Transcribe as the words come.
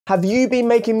Have you been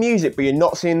making music but you're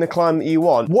not seeing the climb that you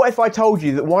want? What if I told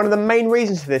you that one of the main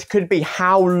reasons for this could be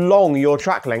how long your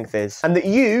track length is, and that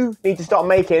you need to start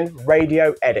making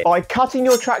radio edits? By cutting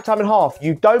your track time in half,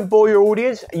 you don't bore your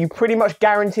audience, you pretty much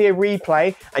guarantee a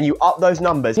replay, and you up those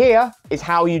numbers. Here is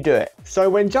how you do it. So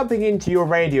when jumping into your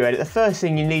radio edit, the first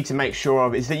thing you need to make sure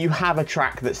of is that you have a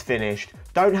track that's finished.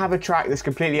 Don't have a track that's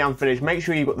completely unfinished. Make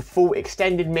sure you've got the full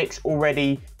extended mix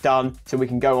already done so we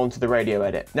can go on to the radio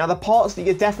edit. Now the parts that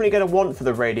you're definitely going to want for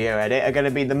the radio edit are going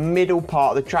to be the middle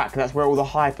part of the track. That's where all the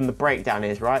hype and the breakdown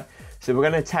is, right? So we're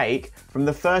going to take from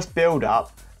the first build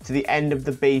up to the end of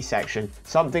the B section,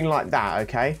 something like that,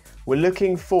 okay? We're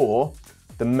looking for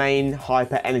the main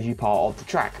hyper energy part of the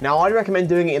track. Now I'd recommend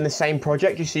doing it in the same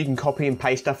project just so you can copy and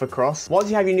paste stuff across.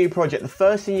 Once you have your new project, the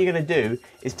first thing you're going to do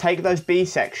is take those B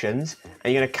sections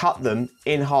and you're going to cut them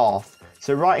in half.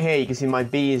 So right here you can see my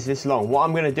B is this long. What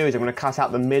I'm going to do is I'm going to cut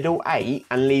out the middle 8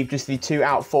 and leave just the 2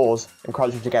 out 4s and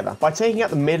crunch them together. By taking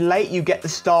out the middle 8, you get the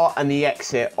start and the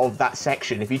exit of that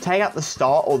section. If you take out the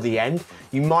start or the end,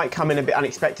 you might come in a bit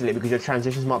unexpectedly because your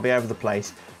transitions might be over the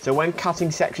place. So when cutting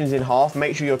sections in half,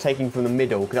 make sure you're taking from the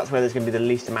middle because that's where there's going to be the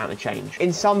least amount of change.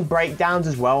 In some breakdowns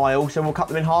as well, I also will cut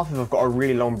them in half if I've got a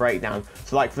really long breakdown.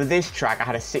 So like for this track, I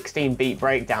had a 16 beat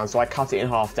breakdown, so I cut it in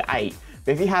half to 8.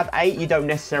 But if you have 8, you don't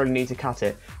necessarily need to cut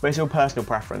it, but it's all personal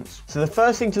preference. So the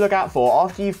first thing to look out for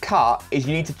after you've cut is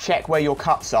you need to check where your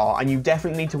cuts are, and you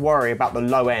definitely need to worry about the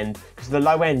low end, because the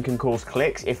low end can cause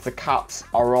clicks if the cuts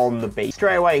are on the beat.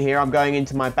 Straight away here, I'm going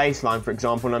into my bass line, for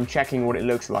example, and I'm checking what it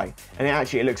looks like, and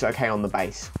it looks okay on the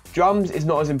bass. Drums is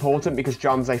not as important because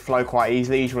drums, they flow quite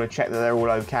easily. You just want to check that they're all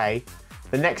okay.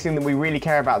 The next thing that we really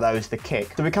care about though is the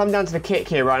kick. So we come down to the kick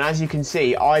here, right, and as you can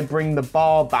see, I bring the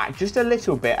bar back just a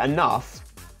little bit, enough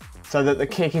so that the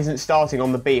kick isn't starting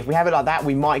on the beat. If we have it like that,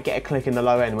 we might get a click in the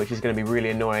low end, which is going to be really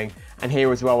annoying. And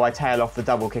here as well, I tail off the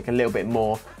double kick a little bit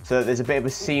more so that there's a bit of a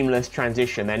seamless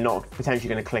transition. They're not potentially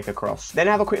going to click across. Then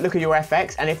have a quick look at your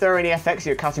FX, and if there are any FX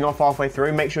you're cutting off halfway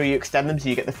through, make sure you extend them so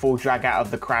you get the full drag out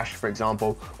of the crash, for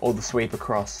example, or the sweep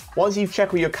across. Once you've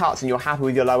checked all your cuts and you're happy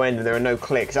with your low end and there are no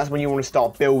clicks, that's when you want to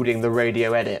start building the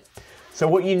radio edit. So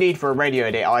what you need for a radio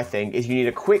edit, I think, is you need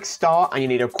a quick start and you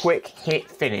need a quick hit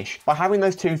finish. By having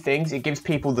those two things, it gives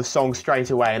people the song straight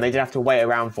away and they don't have to wait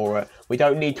around for it. We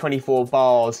don't need 24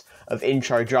 bars of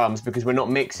intro drums because we're not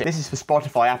mixing. This is for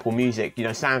Spotify, Apple Music, you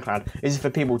know, SoundCloud. This is for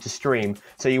people to stream.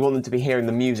 So you want them to be hearing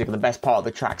the music and the best part of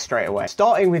the track straight away.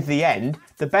 Starting with the end,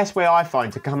 the best way I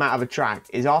find to come out of a track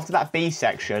is after that B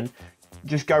section,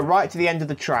 just go right to the end of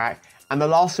the track, and the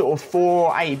last sort of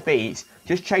 4 or 8 beats,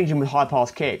 just change them with high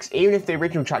pass kicks. Even if the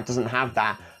original track doesn't have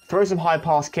that, throw some high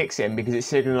pass kicks in because it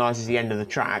signalises the end of the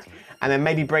track, and then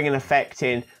maybe bring an effect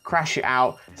in, crash it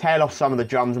out, tail off some of the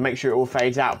drums and make sure it all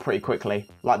fades out pretty quickly,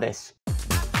 like this.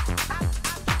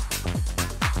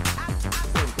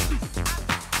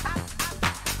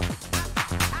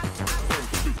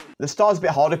 The start's a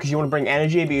bit harder because you want to bring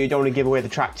energy, but you don't want to give away the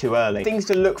track too early. Things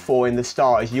to look for in the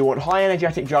start is you want high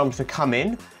energetic drums to come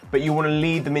in, but you want to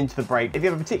lead them into the break. If you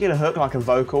have a particular hook, like a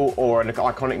vocal or an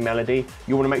iconic melody,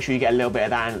 you want to make sure you get a little bit of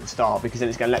that in at the start because then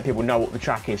it's going to let people know what the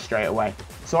track is straight away.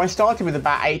 So I started with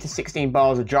about 8 to 16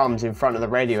 bars of drums in front of the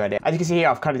radio edit. As you can see here,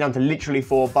 I've cut it down to literally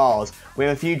 4 bars. We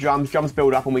have a few drums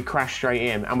build up and we crash straight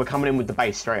in, and we're coming in with the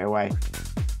bass straight away.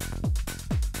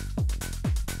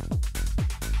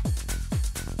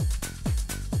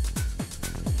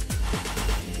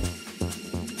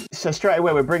 So straight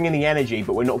away we're bringing the energy,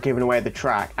 but we're not giving away the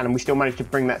track, and we still managed to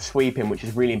bring that sweep in, which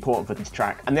is really important for this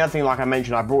track. And the other thing, like I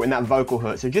mentioned, I brought in that vocal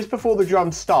hook. So just before the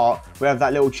drums start, we have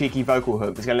that little cheeky vocal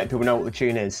hook that's going to let people know what the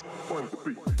tune is.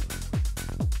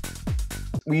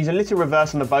 We use a little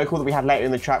reverse on the vocal that we had later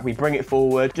in the track. We bring it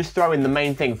forward, just throw in the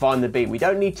main thing, find the beat. We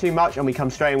don't need too much, and we come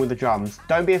straight in with the drums.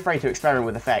 Don't be afraid to experiment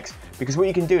with effects, because what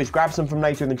you can do is grab some from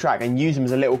later in the track and use them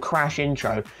as a little crash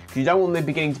intro, because you don't want the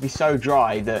beginning to be so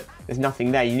dry that there's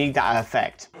nothing there. You need that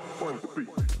effect.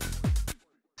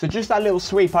 So just that little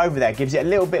sweep over there gives it a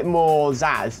little bit more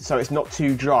zazz, so it's not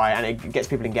too dry and it gets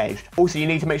people engaged. Also, you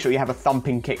need to make sure you have a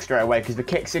thumping kick straight away because the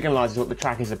kick signalises what the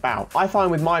track is about. I find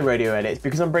with my radio edits,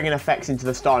 because I'm bringing effects into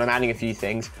the start and I'm adding a few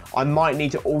things, I might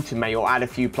need to automate or add a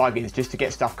few plugins just to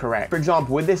get stuff correct. For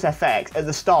example, with this FX, at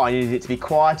the start I needed it to be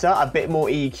quieter, a bit more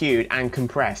EQ'd and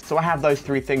compressed. So I have those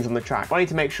 3 things on the track. What I need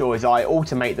to make sure is I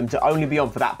automate them to only be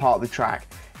on for that part of the track.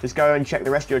 Just go and check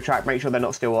the rest of your track, make sure they're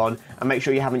not still on, and make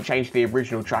sure you haven't changed the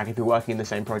original track if you're working in the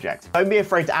same project. Don't be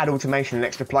afraid to add automation and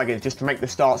extra plugins just to make the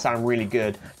start sound really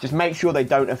good. Just make sure they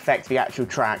don't affect the actual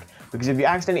track, because if you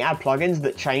accidentally add plugins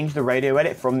that change the radio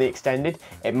edit from the extended,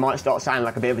 it might start sounding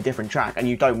like a bit of a different track, and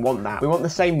you don't want that. We want the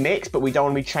same mix, but we don't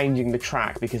want to be changing the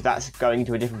track, because that's going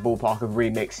into a different ballpark of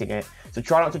remixing it. So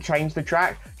try not to change the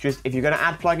track. Just if you're going to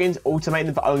add plugins, automate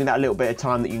them for only that little bit of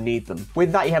time that you need them.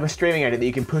 With that, you have a streaming edit that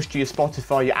you can push to your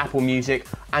Spotify, your Apple Music,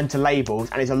 and to labels,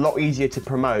 and it's a lot easier to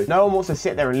promote. No one wants to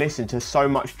sit there and listen to so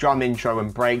much drum intro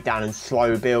and breakdown and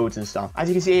slow builds and stuff. As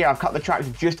you can see here, I've cut the track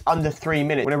to just under 3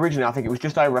 minutes, when originally I think it was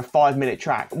just over a 5-minute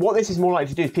track. What this is more likely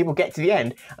to do is people get to the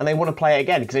end and they want to play it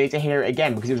again because they need to hear it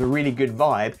again because it was a really good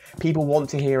vibe. People want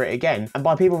to hear it again, and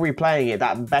by people replaying it,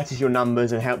 that betters your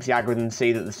numbers and helps the algorithm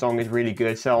see that the song is really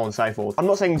good, so on and so forth. I'm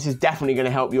not saying this is definitely going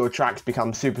to help your tracks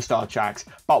become superstar tracks,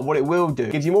 but what it will do,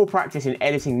 gives you more practice in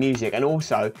editing music, and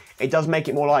also it does make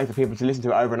it more likely for people to listen to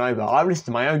it over and over. I listen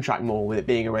to my own track more with it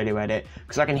being a radio edit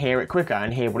because I can hear it quicker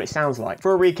and hear what it sounds like.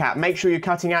 For a recap, make sure you're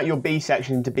cutting out your B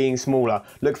section into being smaller.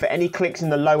 Look for any clicks in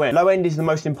the low end. Low end is the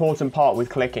most important part with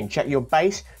clicking. Check your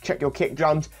bass, check your kick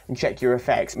drums, and check your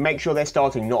effects. Make sure they're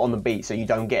starting not on the beat so you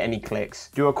don't get any clicks.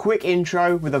 Do a quick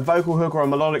intro with a vocal hook or a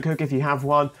melodic hook if you have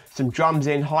one, some drums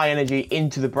in, high energy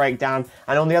into the breakdown,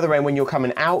 and on the other end when you're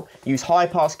coming out, use high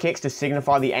pass kicks to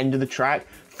signify the end of the track.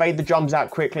 Fade the drums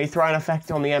out quickly, throw an effect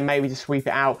on the end maybe to sweep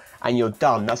it out, and you're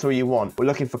done. That's all you want. We're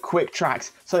looking for quick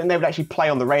tracks, something they would actually play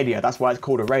on the radio. That's why it's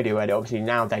called a radio edit. Obviously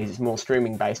nowadays it's more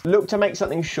streaming based. Look to make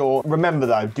something short. Remember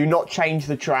though, do not change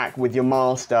the track with your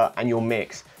master and your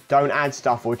mix. Don't add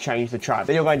stuff or change the track.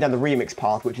 Then you're going down the remix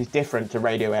path, which is different to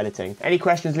radio editing. Any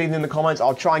questions, leave them in the comments.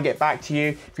 I'll try and get back to you.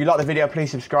 If you like the video,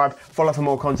 please subscribe. Follow for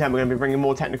more content. We're going to be bringing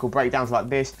more technical breakdowns like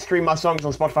this. Stream my songs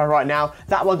on Spotify right now.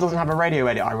 That one doesn't have a radio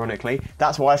edit, ironically.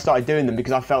 That's why I started doing them,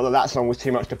 because I felt that that song was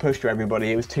too much to push to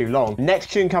everybody. It was too long. The next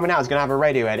tune coming out is going to have a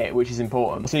radio edit, which is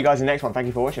important. I'll see you guys in the next one. Thank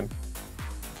you for watching.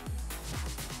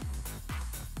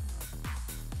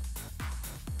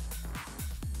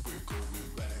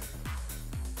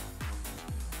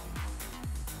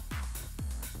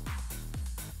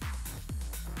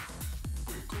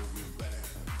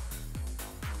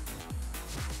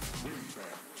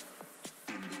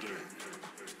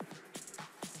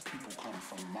 People come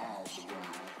from miles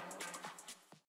away.